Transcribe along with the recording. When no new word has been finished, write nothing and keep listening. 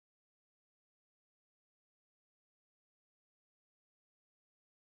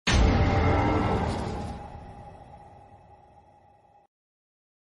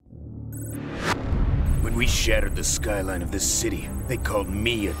We shattered the skyline of this city. They called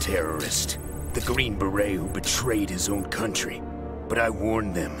me a terrorist. The Green Beret who betrayed his own country. But I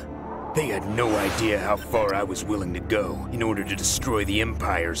warned them. They had no idea how far I was willing to go in order to destroy the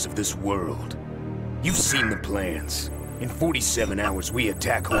empires of this world. You've seen the plans. In 47 hours, we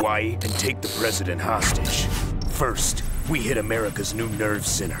attack Hawaii and take the president hostage. First, we hit America's new nerve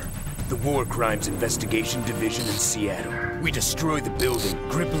center, the War Crimes Investigation Division in Seattle. We destroy the building,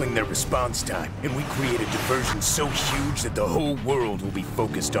 crippling their response time, and we create a diversion so huge that the whole world will be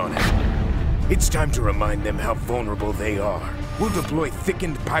focused on it. It's time to remind them how vulnerable they are. We'll deploy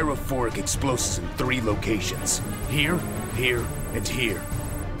thickened pyrophoric explosives in 3 locations. Here, here, and here.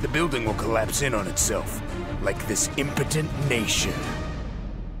 The building will collapse in on itself, like this impotent nation.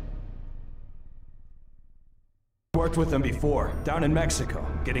 Worked with them before, down in Mexico,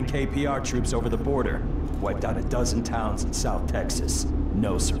 getting KPR troops over the border. Wiped out a dozen towns in South Texas.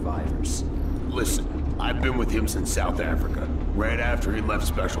 No survivors. Listen, I've been with him since South Africa, right after he left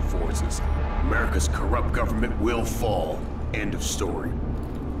Special Forces. America's corrupt government will fall. End of story.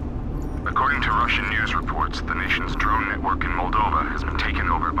 According to Russian news reports, the nation's drone network in Moldova has been taken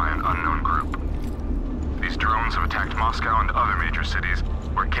over by an unknown group. These drones have attacked Moscow and other major cities,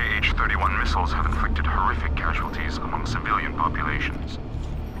 where KH-31 missiles have inflicted horrific casualties among civilian populations.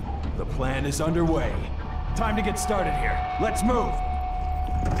 The plan is underway. Time to get started here. Let's move!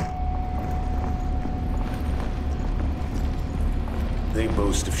 They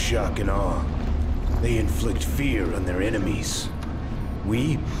boast of shock and awe. They inflict fear on their enemies.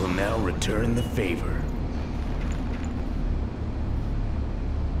 We will now return the favor.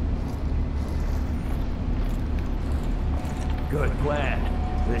 Good plan.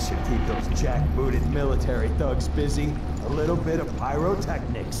 This should keep those jackbooted military thugs busy. A little bit of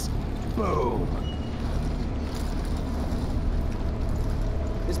pyrotechnics. Boom!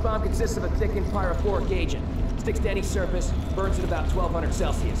 This bomb consists of a thickened pyrophoric agent. Sticks to any surface, burns at about 1200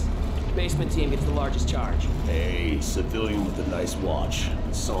 Celsius. Basement team gets the largest charge. Hey, civilian with a nice watch.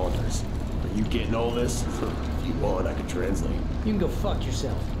 Saunders. Are you getting all this? If you want, I can translate. You can go fuck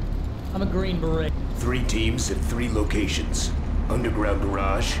yourself. I'm a Green Beret. 3 teams at 3 locations. Underground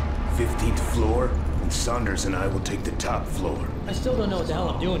garage, 15th floor, and Saunders and I will take the top floor. I still don't know what the hell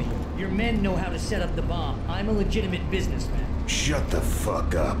I'm doing here. Your men know how to set up the bomb. I'm a legitimate businessman. Shut the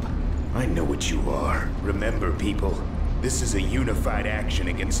fuck up. I know what you are. Remember, people, this is a unified action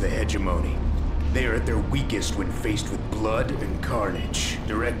against the hegemony. They are at their weakest when faced with blood and carnage.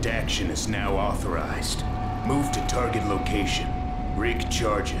 Direct action is now authorized. Move to target location. Rig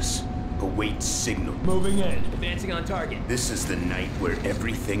charges. Await signal. Moving in. Advancing on target. This is the night where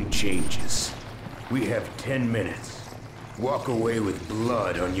everything changes. We have 10 minutes. Walk away with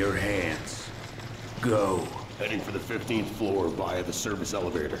blood on your hands. Go. Heading for the 15th floor via the service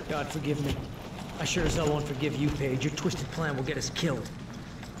elevator. God forgive me. I sure as hell won't forgive you, Paige. Your twisted plan will get us killed.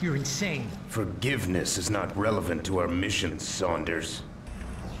 You're insane. Forgiveness is not relevant to our mission, Saunders.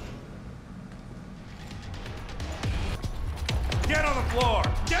 Get on the floor!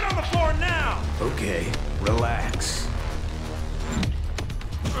 Get on the floor now! Okay, relax.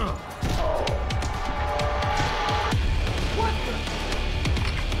 What the?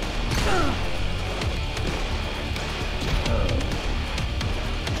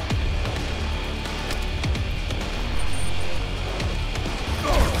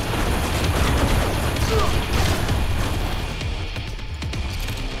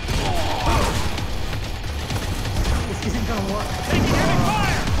 This isn't gonna work. Taking heavy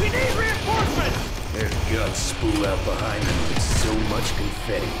fire! We need reinforcements! Their guts spool out behind them with so much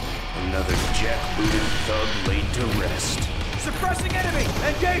confetti. Another jackbooted thug laid to rest. Suppressing enemy!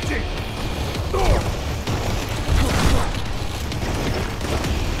 Engaging!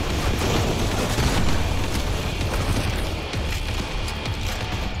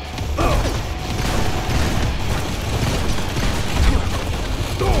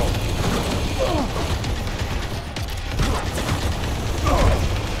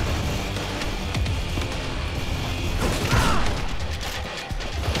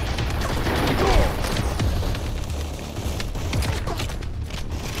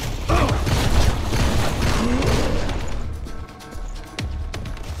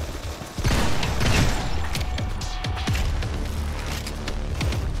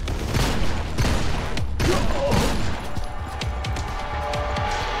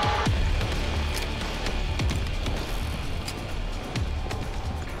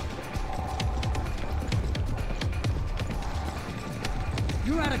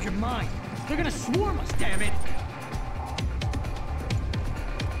 You're out of your mind. They're gonna swarm us, damn it!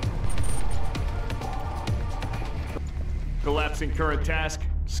 Collapsing current task,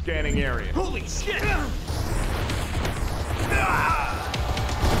 scanning area. Holy shit!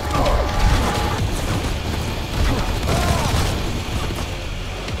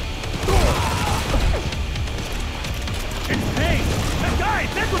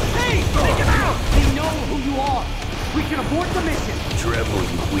 We can abort the mission! Tremble,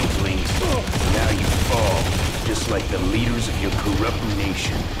 you weaklings. Now you fall, just like the leaders of your corrupt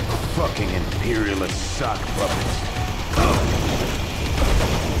nation. Fucking imperialist sock puppets.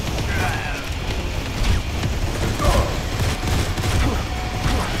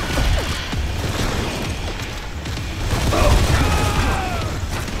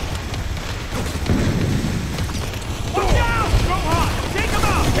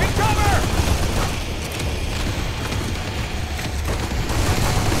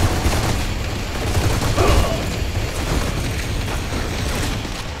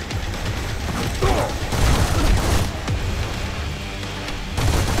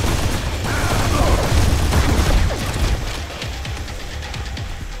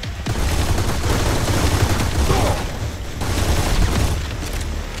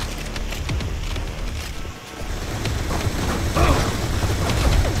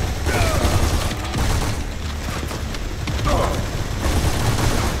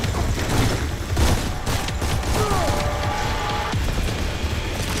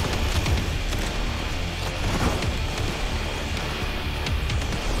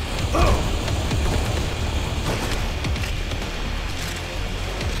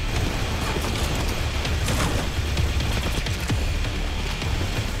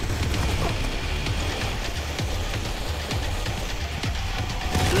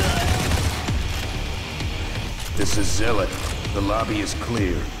 This is Zealot. The lobby is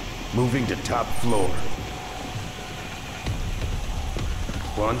clear. Moving to top floor.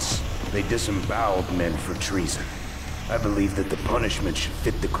 Once, they disemboweled men for treason. I believe that the punishment should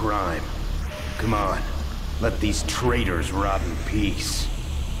fit the crime. Come on, let these traitors rot in peace.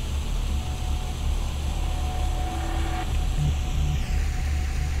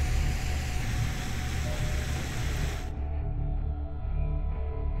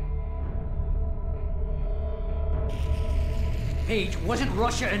 Paige, wasn't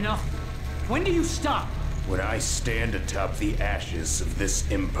Russia enough? When do you stop? When I stand atop the ashes of this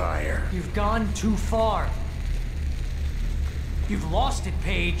empire. You've gone too far. You've lost it,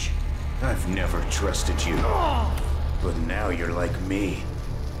 Paige. I've never trusted you. But now you're like me.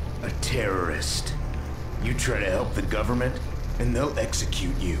 A terrorist. You try to help the government, and they'll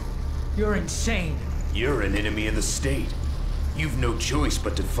execute you. You're insane. You're an enemy of the state. You've no choice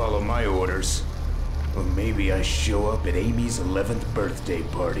but to follow my orders. Or maybe I show up at Amy's 11th birthday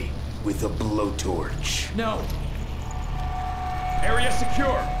party with a blowtorch. No. Area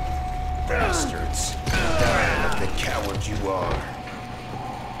secure. Bastards. Die like the coward you are.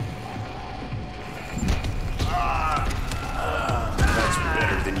 That's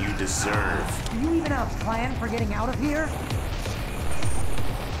better than you deserve. Do you even have a plan for getting out of here?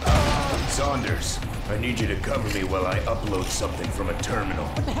 Saunders, I need you to cover me while I upload something from a terminal.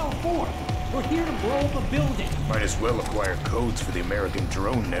 What the hell for? We're here to blow up a building. Might as well acquire codes for the American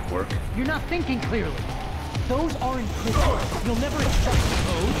drone network. You're not thinking clearly. Those are encrypted. You'll never extract the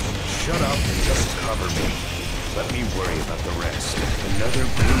codes. Shut up and just cover me. Let me worry about the rest. Another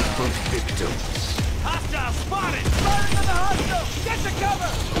group of victims. Hostile spotted! Fire into the hostile! Get to cover!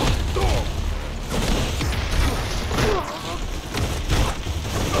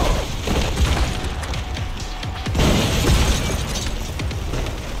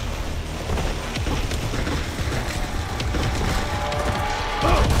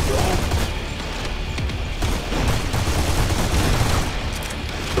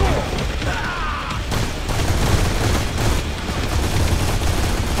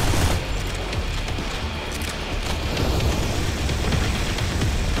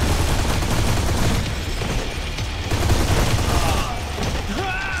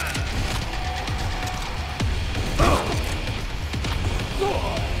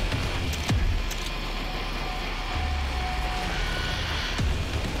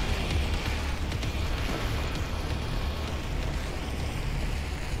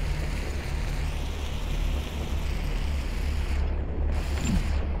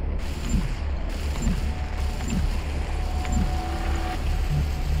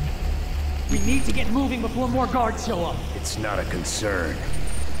 We need to get moving before more guards show up. It's not a concern.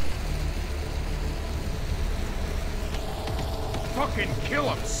 Fucking kill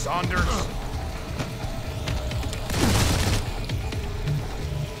him, Saunders!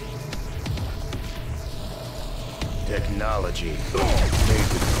 Technology made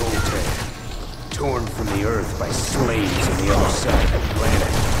with coltan, torn from the Earth by slaves on the other side of the planet,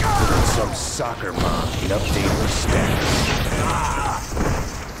 so that some soccer mom can update her status.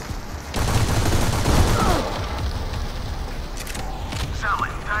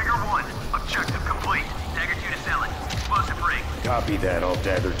 Copy that, all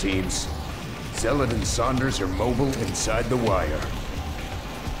Dagger teams. Zealot and Saunders are mobile inside the wire.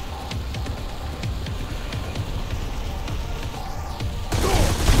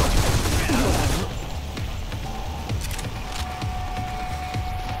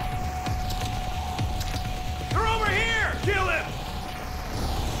 They're over here! Kill him!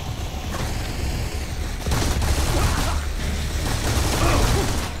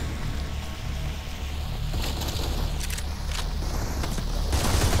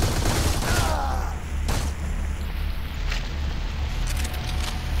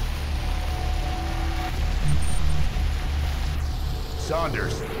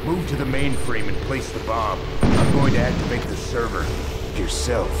 Saunders, move to the mainframe and place the bomb. I'm going to activate the server.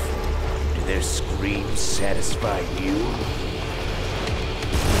 Yourself. Do their screams satisfy you? Are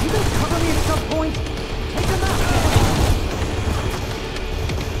you gonna cover me at some point? Take them out!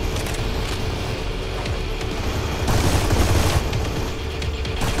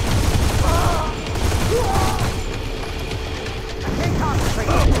 I can't concentrate.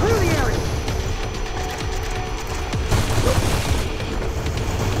 Clear the area!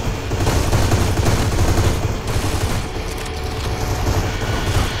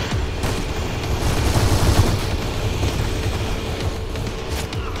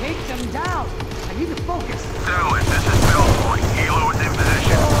 Take them down! I need to focus! Zealot, this is Bill Point. Hilo is in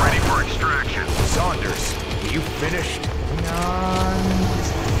position, ready for extraction. Saunders, are you finished?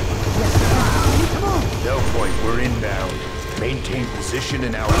 Yes, sir. Come on! No point, we're inbound. Maintain position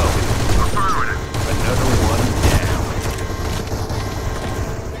and altitude. Affirmative. Another one down.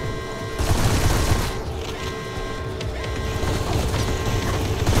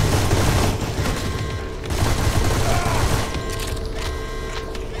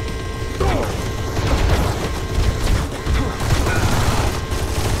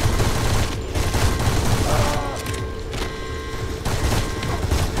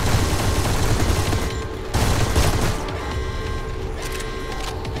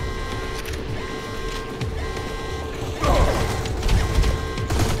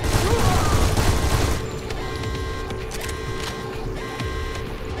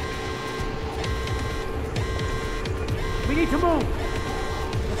 We need to move!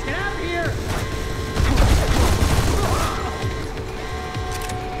 Let's get out of here!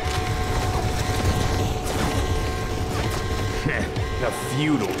 A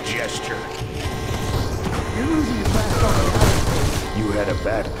futile gesture. You're losing your backbone. You had a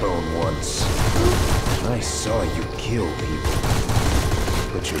backbone once. I saw you kill people.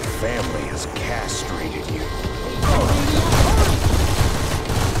 But your family has castrated you.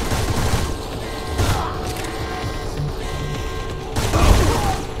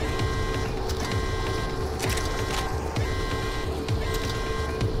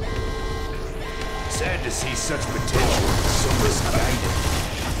 Sad to see such potential, so misguided.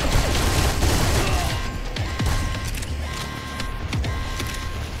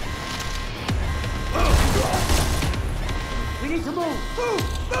 We need to move! Move!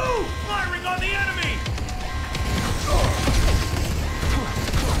 Move! Firing on the enemy!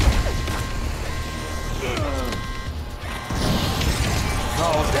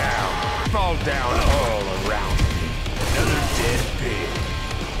 Fall down. Fall down all around me. Another dead pig.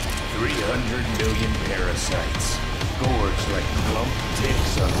 300 million parasites. Gorged like plump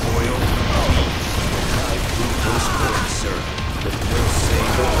ticks on boiled high fructose corn syrup. But no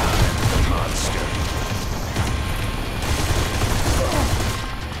savor. The monster.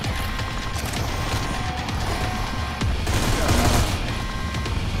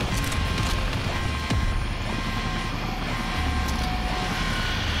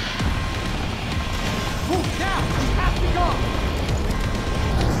 Move now! We have to go!